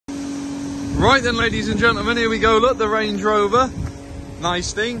Right then, ladies and gentlemen, here we go. Look, the Range Rover.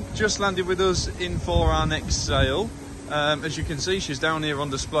 Nice thing. Just landed with us in for our next sale. As you can see, she's down here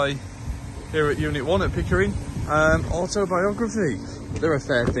on display here at Unit 1 at Pickering. Autobiography. They're a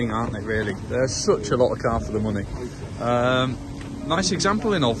fair thing, aren't they, really? They're such a lot of car for the money. Nice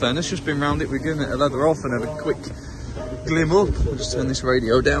example, in all fairness. Just been round it. We're giving it a leather off and have a quick glim up. I'll just turn this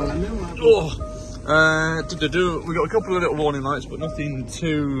radio down. Oh. We got a couple of little warning lights, but nothing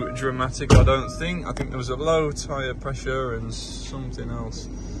too dramatic, I don't think. I think there was a low tyre pressure and something else.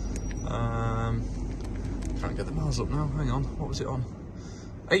 Can't get the miles up now. Hang on, what was it on?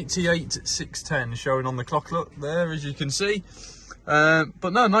 88,610 showing on the clock. Look there, as you can see.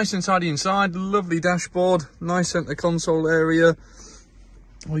 But no, nice and tidy inside. Lovely dashboard. Nice centre console area.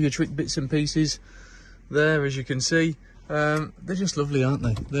 All your trick bits and pieces there, as you can see. They're just lovely, aren't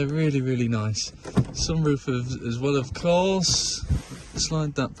they? They're really, really nice. Sunroof as well, of course.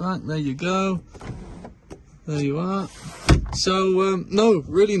 Slide that back. There you go. There you are. So, no,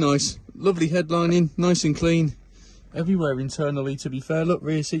 really nice. Lovely headlining, nice and clean. Everywhere internally, to be fair. Look,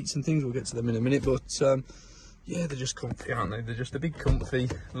 rear seats and things. We'll get to them in a minute. But, yeah, they're just comfy, aren't they? They're just a big, comfy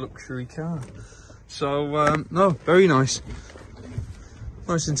luxury car. So, no, very nice.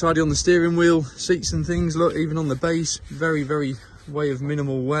 Nice and tidy on the steering wheel, seats and things. Look, even on the base, very, very way of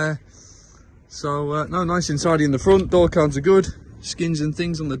minimal wear. So, no, nice and tidy in the front. Door cards are good. Skins and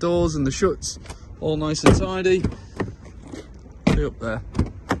things on the doors and the shuts, all nice and tidy. Way up there.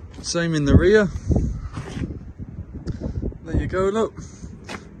 Same in the rear. There you go, look.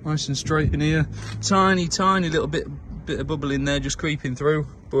 Nice and straight in here. Tiny, tiny little bit of bubble in there just creeping through.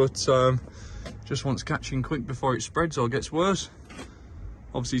 But just wants catching quick before it spreads or gets worse.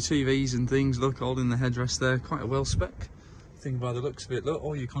 Obviously TVs and things, look, holding the headrest there, quite a well spec thing by the looks of it. Look,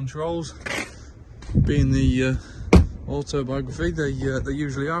 all your controls, being the autobiography, they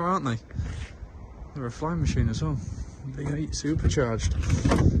usually are, aren't they? They're a flying machine as well. V8 supercharged.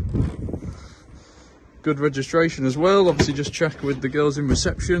 Good registration as well. Obviously just check with the girls in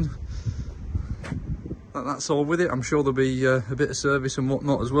reception. That's all with it. I'm sure there'll be a bit of service and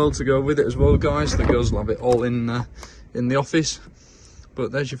whatnot as well to go with it as well, guys. The girls will have it all in the office.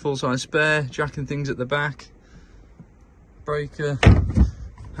 But there's your full-size spare, jack and things at the back, breaker,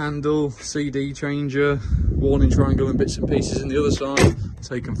 handle, CD changer, warning triangle and bits and pieces in the other side,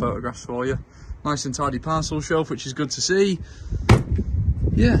 taking photographs for you. Nice and tidy parcel shelf, which is good to see.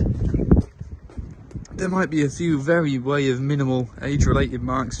 Yeah, there might be a few very way of minimal age-related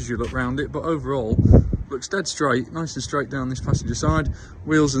marks as you look round it, but overall, looks dead straight, nice and straight down this passenger side.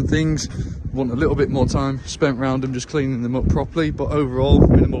 Wheels and things, want a little bit more time spent round them, just cleaning them up properly, but overall,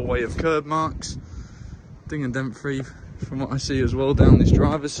 minimal way of curb marks. Ding and dent free from what I see as well down this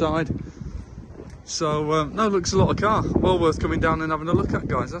driver's side. So, no, looks a lot of car. Well worth coming down and having a look at,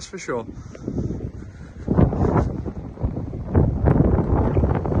 guys, that's for sure.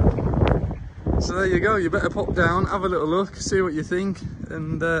 So there you go, you better pop down, have a little look, see what you think,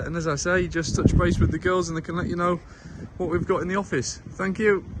 and as I say, just touch base with the girls and they can let you know what we've got in the office. Thank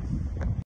you.